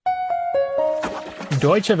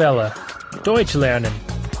Deutsche Welle. Deutsch lernen.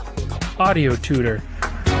 Audio tutor.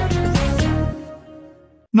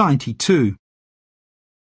 92.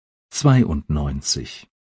 92.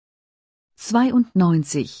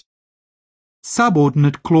 92.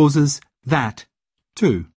 Subordinate clauses that,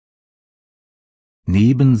 to.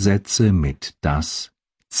 Nebensätze mit das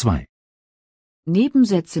 2.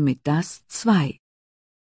 Nebensätze mit das 2.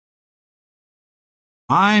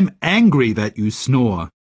 I'm angry that you snore.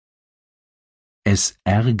 Es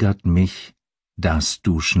ärgert mich, dass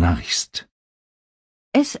du schnarchst.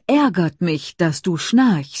 Es ärgert mich, dass du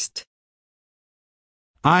schnarchst.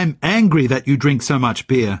 I'm angry that you drink so much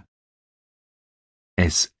beer.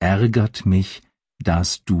 Es ärgert mich,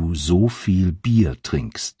 dass du so viel Bier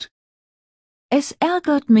trinkst. Es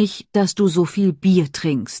ärgert mich, dass du so viel Bier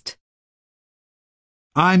trinkst.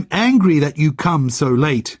 I'm angry that you come so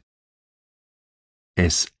late.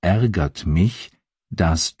 Es ärgert mich,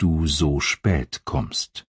 dass du so spät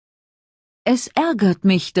kommst. Es ärgert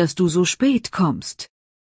mich, dass du so spät kommst.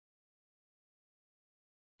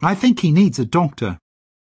 I think he needs a doctor.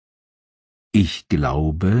 Ich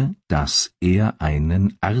glaube, dass er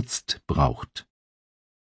einen Arzt braucht.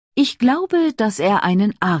 Ich glaube, dass er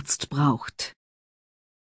einen Arzt braucht.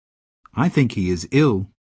 I think he is ill.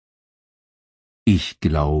 Ich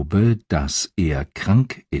glaube, dass er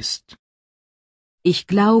krank ist. Ich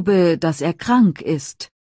glaube, dass er krank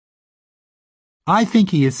ist. I think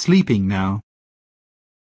he is sleeping now.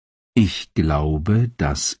 Ich glaube,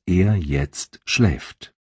 dass er jetzt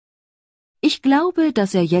schläft. Ich glaube,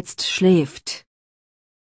 dass er jetzt schläft.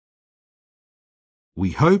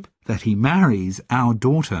 We hope that he marries our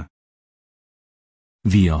daughter.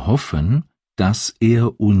 Wir hoffen, dass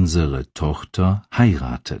er unsere Tochter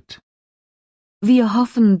heiratet. Wir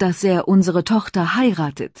hoffen, dass er unsere Tochter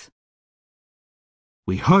heiratet.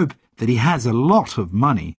 We hope that he has a lot of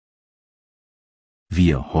money.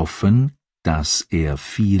 Wir hoffen, dass er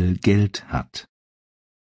viel Geld hat.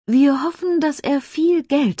 Wir hoffen, dass er viel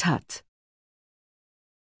Geld hat.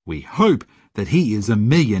 We hope that he is a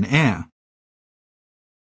millionaire.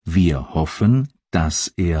 Wir hoffen, dass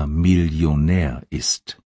er Millionär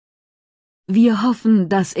ist. Wir hoffen,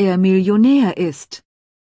 dass er Millionär ist.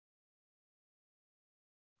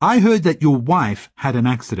 I heard that your wife had an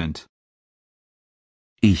accident.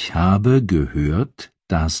 Ich habe gehört,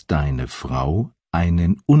 dass deine Frau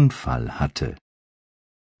einen Unfall hatte.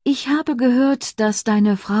 Ich habe gehört, dass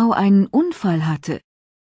deine Frau einen Unfall hatte.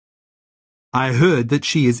 I heard that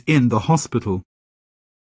she is in the hospital.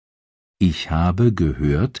 Ich habe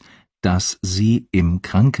gehört, dass sie im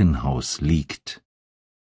Krankenhaus liegt.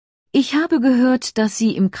 Ich habe gehört, dass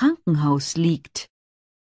sie im Krankenhaus liegt.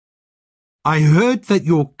 I heard that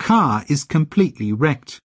your car is completely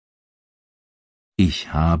wrecked.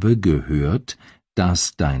 Ich habe gehört,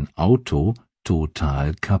 dass dein Auto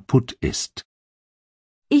total kaputt ist.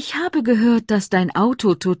 Ich habe gehört, dass dein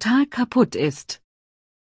Auto total kaputt ist.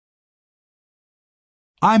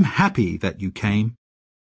 I'm happy that you came.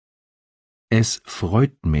 Es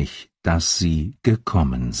freut mich, dass Sie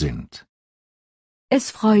gekommen sind.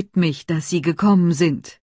 Es freut mich, dass Sie gekommen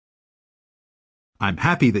sind. I'm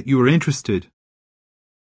happy that you are interested.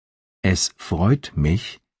 Es freut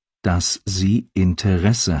mich, dass Sie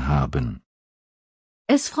Interesse haben.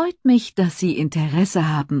 Es freut mich, dass Sie Interesse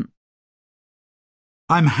haben.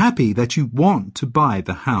 I'm happy that you want to buy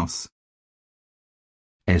the house.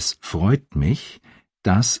 Es freut mich,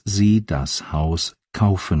 dass Sie das Haus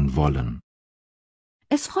kaufen wollen.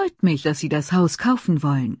 Es freut mich, dass Sie das Haus kaufen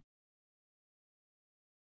wollen.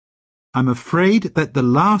 I'm afraid that the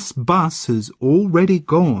last bus has already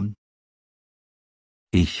gone.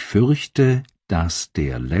 Ich fürchte, dass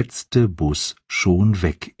der letzte Bus schon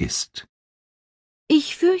weg ist.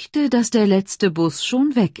 Ich fürchte, dass der letzte Bus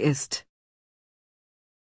schon weg ist.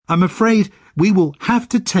 I'm afraid we will have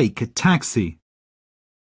to take a taxi.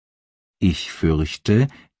 Ich fürchte,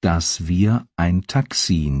 dass wir ein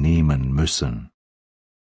Taxi nehmen müssen.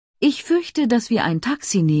 Ich fürchte, dass wir ein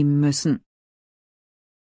Taxi nehmen müssen.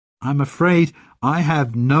 I'm afraid I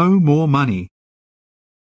have no more money.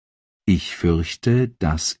 Ich fürchte,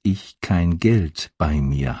 dass ich kein Geld bei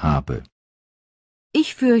mir habe.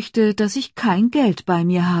 Ich fürchte, dass ich kein Geld bei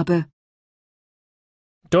mir habe.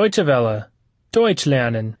 Deutsche Welle. Deutsch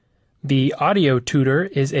lernen. The audio tutor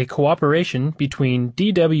is a cooperation between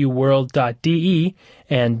dwworld.de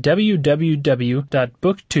and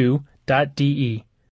www.book2.de.